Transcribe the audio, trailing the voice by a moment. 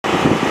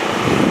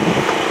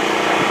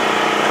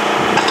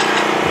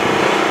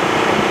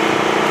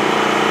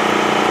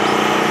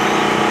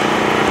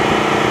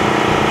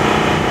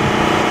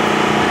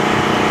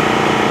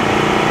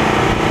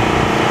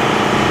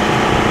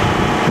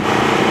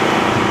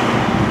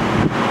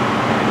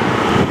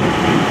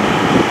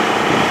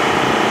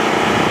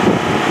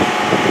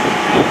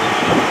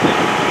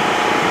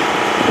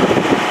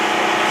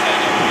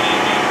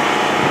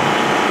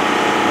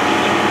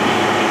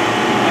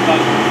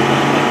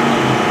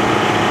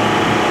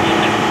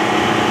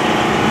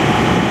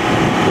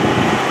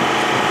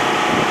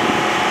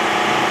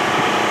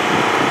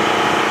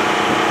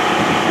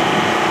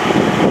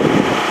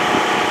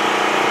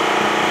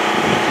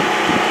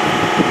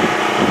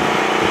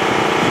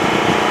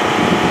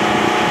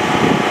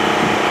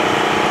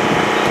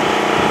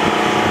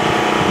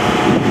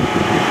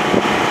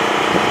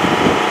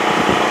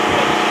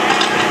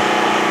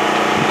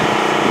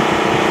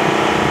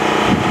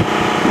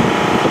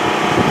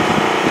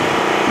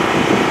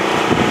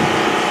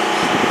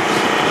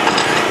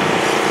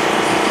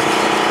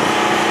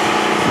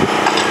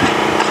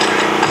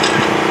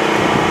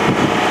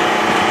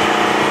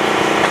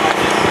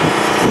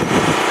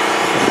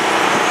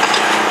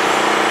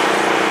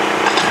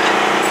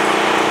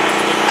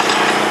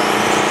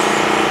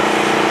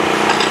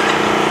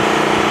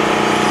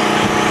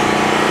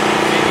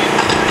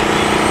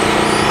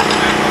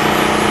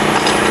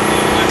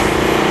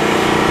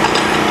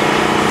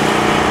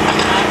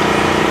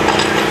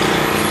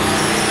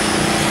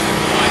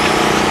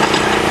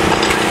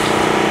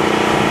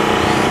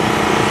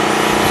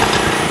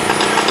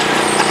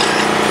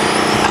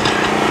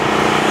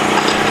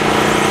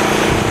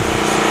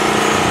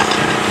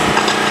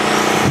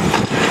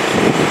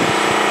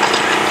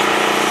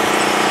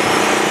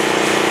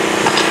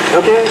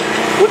Okay,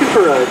 looking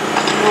for well,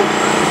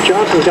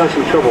 Johnson's got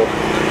some trouble.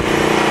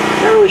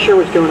 Not really sure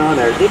what's going on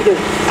there. Need to get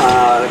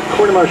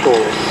corner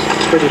marshals.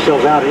 Spread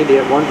yourselves out. I need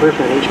to get one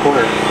person in each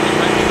corner.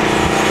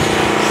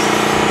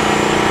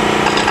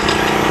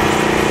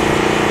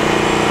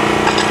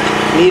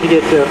 Need to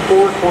get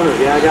 4 corners.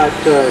 Yeah, I got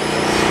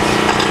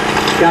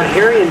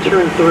Harry in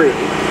turn 3.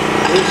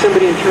 I need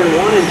somebody in turn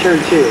 1 and turn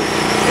 2.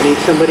 I need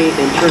somebody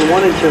in turn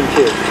 1 and turn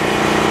 2.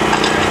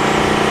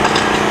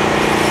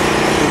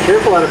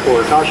 Careful out of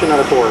 4, caution out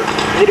of 4.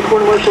 I need a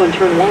corner marshal in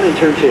turn 1 and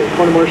turn 2.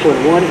 Corner marshal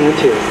in 1 and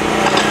 2.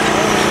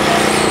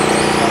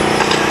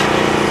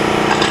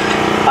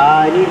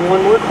 I need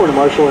one more corner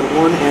marshal in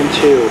 1 and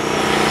 2.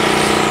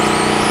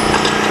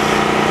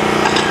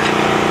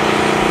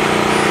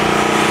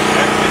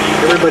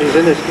 Everybody's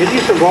in this. Could you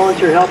use some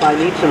volunteer help? I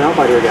need some help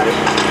out here, guys.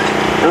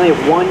 I only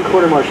have one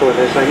corner marshal in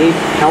this. I need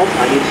help.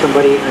 I need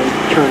somebody in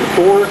turn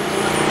 4,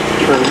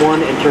 turn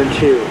 1, and turn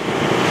 2.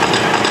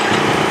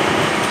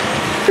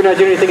 If you're not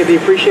doing anything, it'd be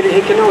appreciated. Hey,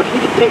 can you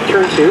take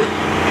turn 2?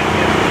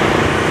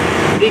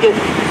 Can you get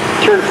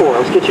turn 4?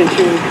 Let's get you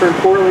into turn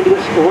 4. We need to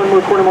get one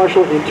more corner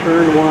marshal in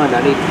turn 1. I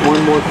need one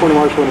more corner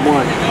marshal in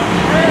 1.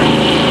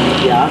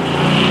 Yeah.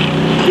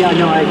 Yeah,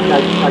 no,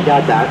 I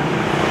got that.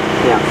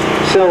 Yeah.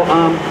 So,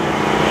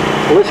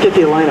 let's get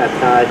the lineup.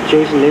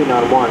 Jason Newton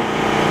on 1.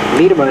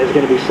 Miedema is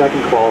going to be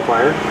second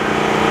qualifier.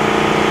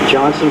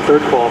 Johnson,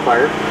 third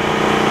qualifier.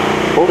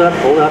 Hold up.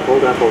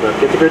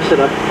 Get the grid set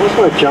up. Let's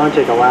let John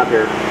take a lap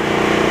here.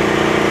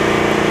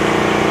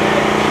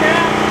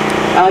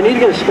 I need to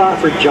get a spot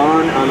for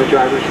John on the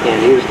driver's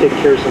stand. He was taking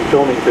care of some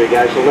filming for you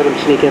guys, so let him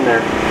sneak in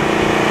there.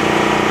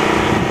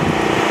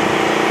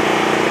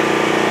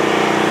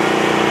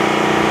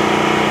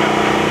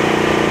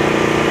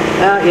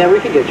 Yeah, we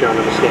can get John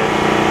on the stand.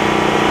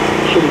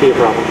 Shouldn't be a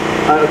problem.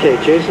 Okay,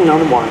 Jason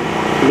on 1,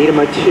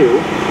 Miedema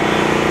 2,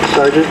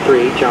 Sargent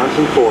 3,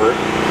 Johnson 4,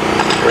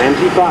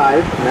 Ramsey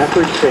 5,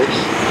 Mefford 6,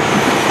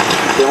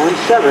 Dylan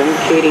 7,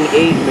 Kading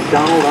 8,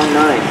 McDonald on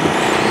 9.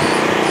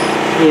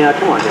 Yeah,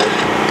 come on, guys.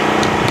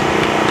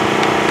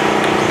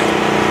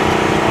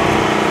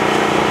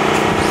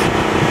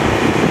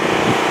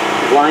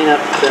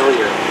 Lineup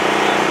failure.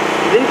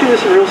 Did they do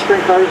this in real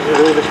sprint cars? Is it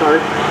really this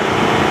hard?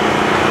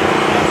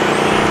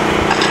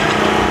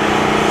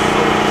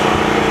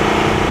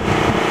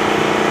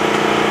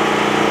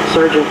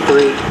 Sargent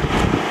 3,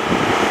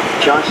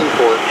 Johnson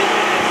 4.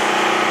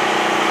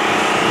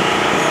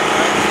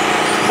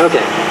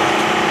 Okay.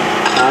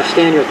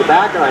 Stand here at the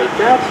back. All right,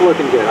 that's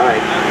looking good. All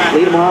right,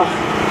 lead them off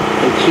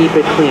and keep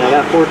it clean. I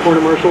got 4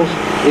 corner marshals.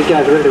 These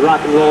guys are ready to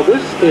rock and roll.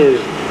 This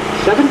is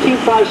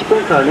 17.5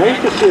 sprint car.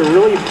 Nice to see a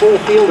really full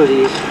field of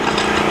these.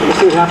 Let's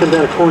see what happens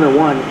out of corner 1.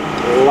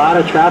 A lot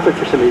of traffic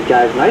for some of these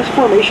guys. Nice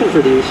formation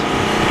for these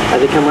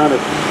as they come around to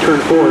turn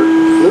 4.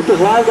 Loop is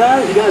live,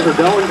 guys. You guys are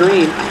going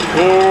green.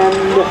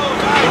 And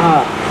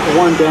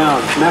 1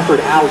 down. Mefford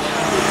out.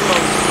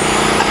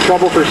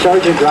 Trouble for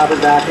Sargent dropping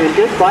back. And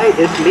good fight.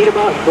 It's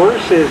Miedema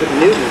versus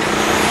Newton.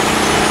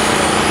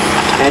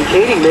 And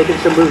Kading making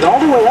some moves all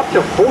the way up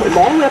to 4,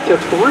 all the way up to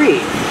 3.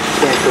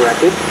 Stand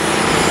corrected.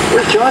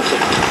 Where's Johnson?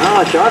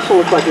 Johnson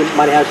looks like he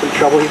might have had some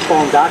trouble. He's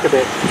fallen back a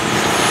bit.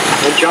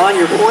 And John,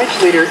 your points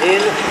leader in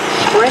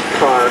sprint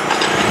car.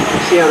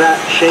 See how that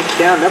shakes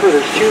down. Remember,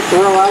 there's 2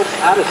 throwouts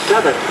out of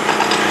 7.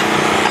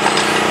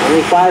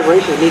 Only 5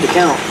 races need to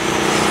count.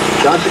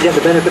 Johnson getting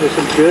the benefit of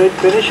some good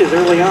finishes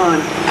early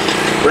on.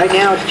 Right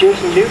now, it's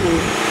Jason Newton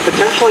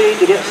potentially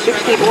to get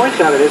 60 points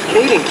out of this.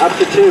 Kading up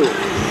to 2.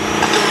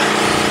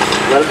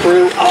 Let it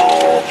through.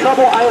 Oh,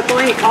 trouble out of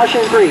 3.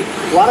 Caution 3.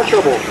 A lot of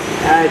trouble.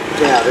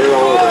 Yeah, they're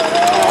all over.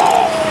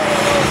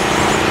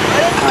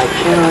 I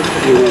cannot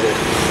believe it.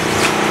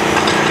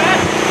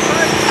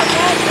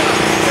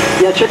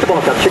 Yeah, check the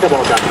ball cup. Check the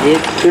ball cup.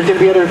 There's going to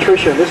be other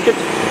attrition. This could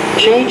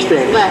change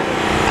things.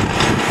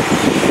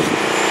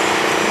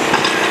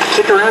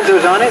 Stick around,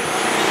 goes on it.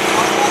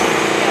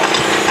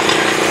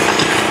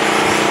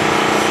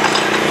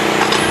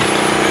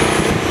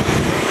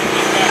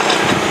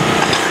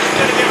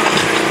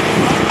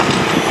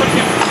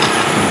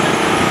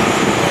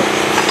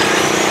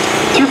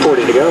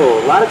 To go.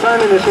 A lot of time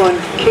in this one.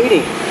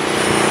 Kading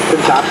to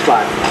the top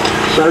spot.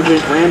 Sargent,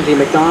 Ramsey,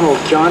 McDonald,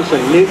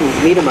 Johnson, Newton,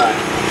 Miedema,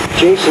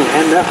 Jason,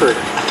 and Mefford.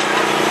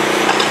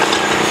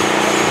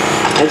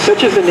 And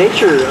such is the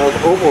nature of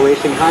oval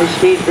racing. High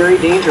speed, very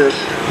dangerous.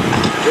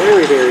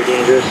 Very, very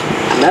dangerous.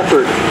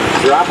 Mefford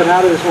dropping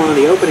out of this one on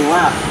the opening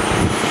lap.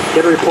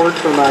 Get a report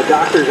from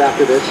doctors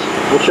after this.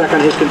 We'll check on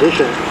his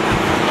condition.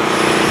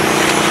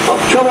 Oh,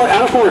 trouble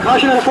out of 4.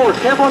 Caution out of 4.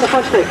 Careful on the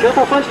front straight.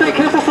 Careful front straight.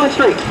 Careful front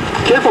straight.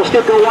 Careful,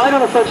 Skip. Go wide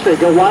on the front straight.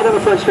 Go wide on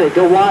the front straight.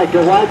 Go wide.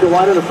 Go wide. Go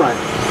wide on the front.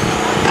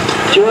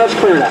 Just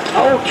clear that.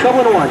 Oh,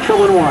 trouble in 1.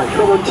 Trouble in 1.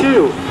 Trouble in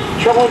 2.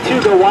 Trouble in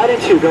 2. Go wide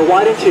in 2. Go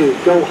wide in 2.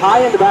 Go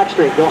high in the back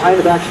straight. Go high in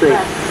the back straight.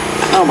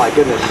 Oh my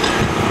goodness.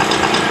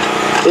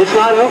 It's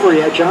not over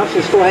yet.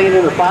 Johnson's still hanging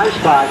in the 5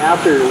 spot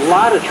after a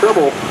lot of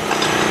trouble.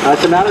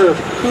 It's a matter of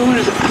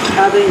who's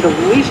having the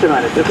least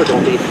amount of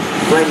difficulty.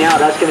 Right now,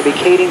 that's going to be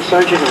Kading,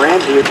 Sargent, and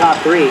Ramsey, your top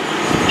 3.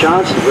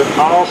 Johnson with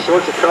all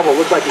sorts of trouble.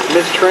 Looks like he's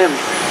mistrimmed.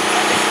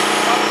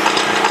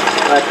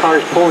 That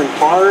car's pulling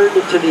hard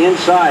to the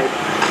inside.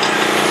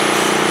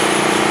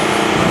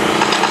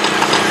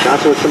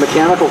 Johnson with some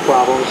mechanical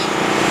problems.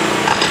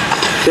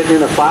 Sitting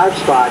in the 5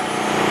 spot.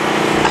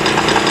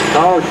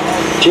 Oh,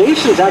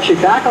 Jason's actually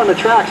back on the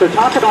track, so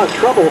talk about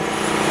trouble.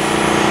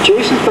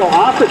 Jason fell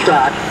off the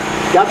track,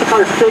 got the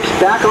car fixed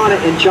back on it,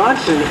 and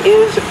Johnson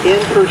is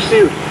in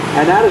pursuit.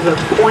 And that is a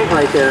point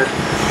right there.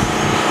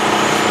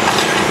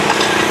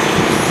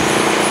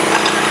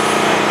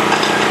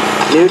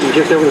 Newton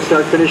just over the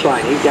start-finish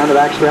line. He's down the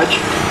back stretch.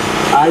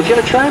 He's going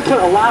to try and put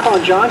a lap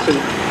on Johnson.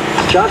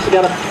 Johnson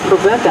got to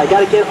prevent that.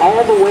 Got to get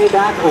all the way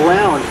back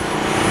around.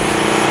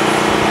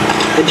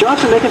 And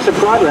Johnson making some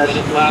progress.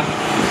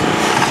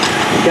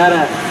 Got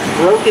a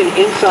broken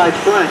inside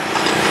front.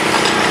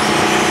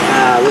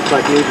 Looks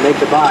like Newton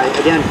makes a bye.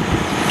 Again,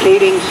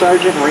 Kading,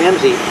 Sargent,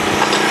 Ramsey.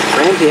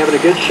 Ramsey having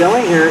a good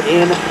showing here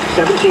in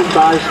 17.5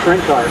 sprint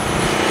car.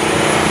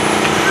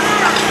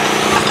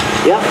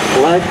 Yep,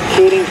 led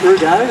Kading through,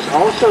 guys.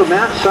 Also,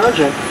 Matt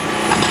Sargent.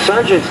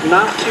 Sargent's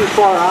not too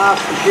far off.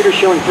 Computer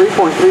showing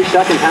 3.3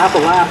 seconds, half a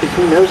lap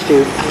between those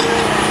two.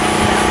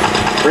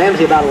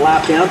 Ramsey about a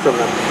lap down from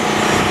them.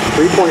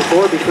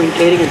 3.4 between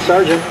Kading and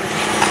Sargent.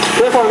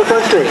 Careful on the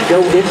front straight.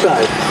 Go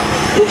inside.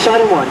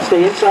 Inside and 1.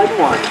 Stay inside and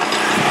 1.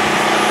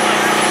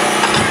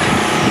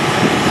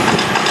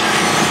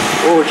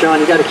 Oh,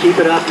 John, you got to keep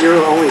it up. You're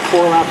only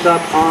 4 laps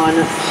up on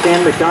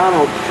Stan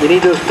McDonald. You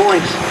need those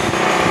points.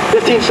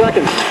 15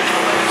 seconds.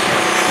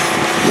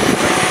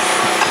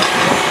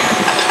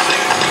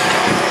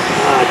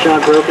 John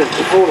broken,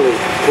 totally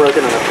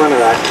broken on the front of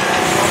that.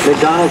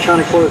 McDonald trying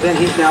to close in.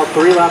 He's now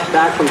 3 laps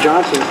back from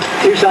Johnson.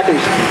 2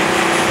 seconds.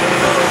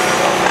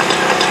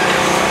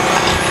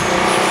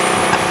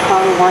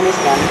 Car 1 is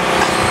done.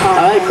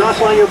 All right,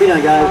 cross line, you'll be done,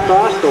 guys.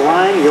 Cross the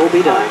line, you'll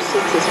be done. Car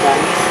 6 is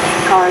done.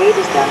 Car 8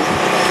 is done.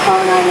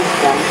 Car 9 is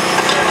done.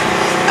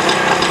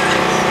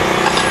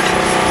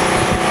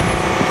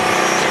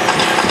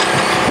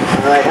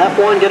 All right,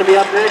 F1 going to be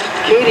up next.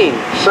 Kading,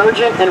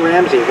 Sargent, and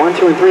Ramsey. 1,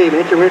 2, and 3.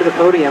 Make your way to the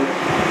podium.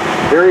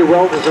 Very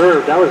well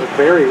deserved. That was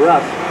very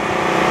rough.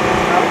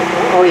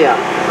 Oh yeah.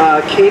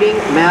 Kading,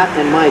 Matt,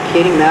 and Mike.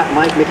 Kading, Matt, and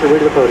Mike, make your way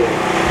to the podium.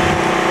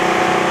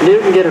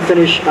 Newton going to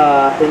finish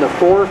in the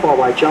 4, followed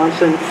by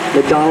Johnson,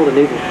 McDonald, and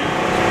Newton.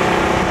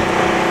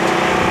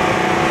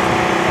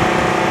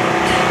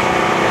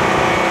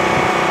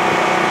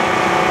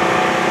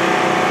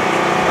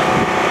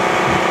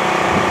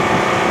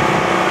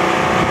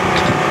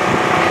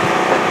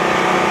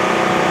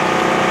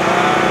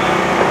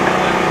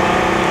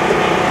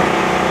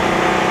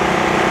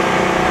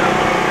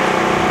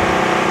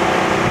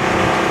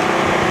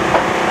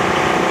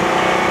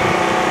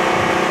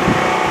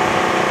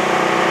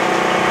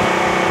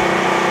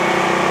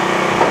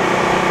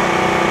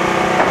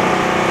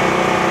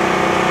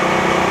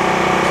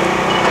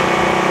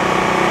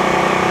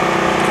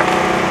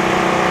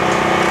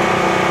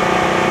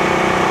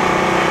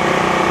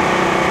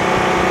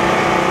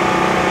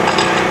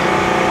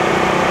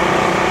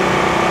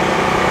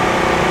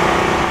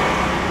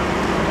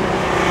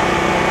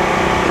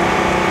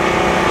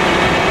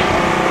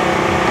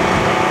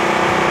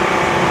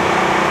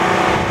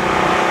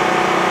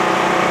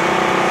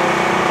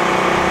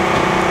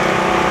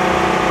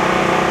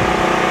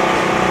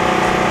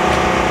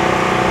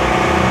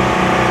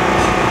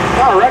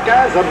 Alright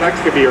guys, up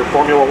next could be your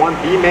Formula 1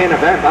 B main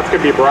event. That's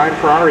going to be Brian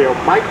Ferrario,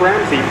 Mike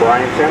Ramsey,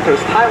 Brian Santos,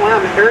 Ty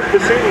Lamb, Eric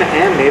Bassutin,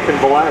 and Nathan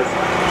Velez.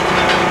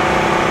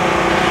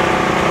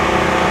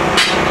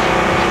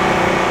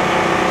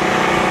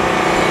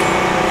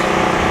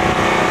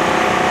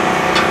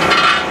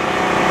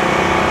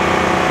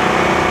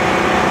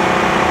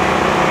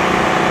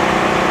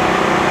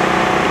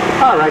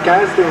 Alright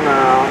guys, doing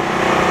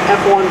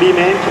F1 B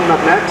main coming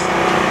up next.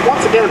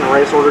 Once again, the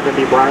race order going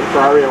to be Brian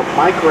Ferrario,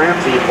 Mike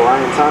Ramsey,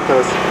 Brian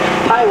Santos,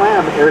 Ty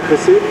Lamb, Eric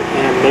Bassutin,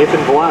 and Nathan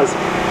Velez.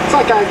 It's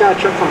like I got a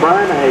check from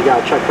Brian, I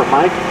got a check from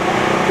Mike.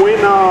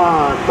 Waiting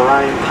on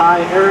Brian,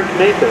 Ty, Eric,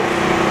 Nathan.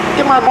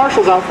 Get my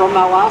marshals out from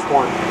that last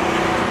one.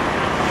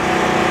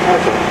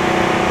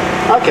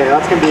 Okay,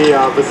 that's going to be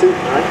Bassutin,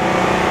 right?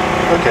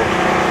 Okay,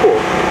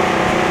 cool.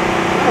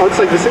 Oh,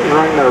 looks like Bassutin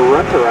running their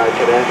rent-a-ride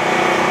today.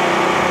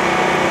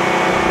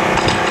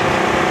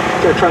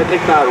 Gonna try to take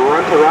that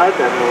run to ride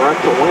then, run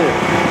to win.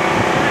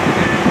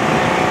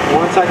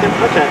 1 second?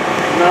 Okay,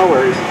 no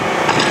worries.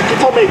 He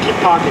told me to keep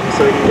talking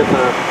so he can get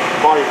the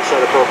volume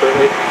set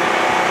appropriately.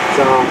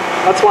 So,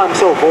 that's why I'm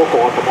so vocal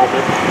at the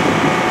moment.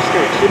 I'm just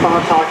gonna keep on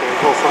talking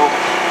until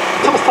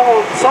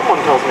someone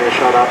tells me to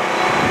shut up.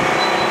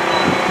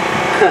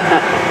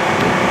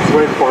 Just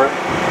waiting for it.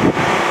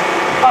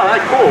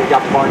 Alright, cool, we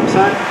got the volume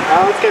set.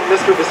 Let's get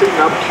Mr. Bassutin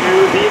up to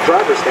the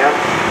driver's stand.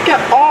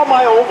 Get all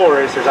my oval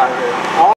racers out here.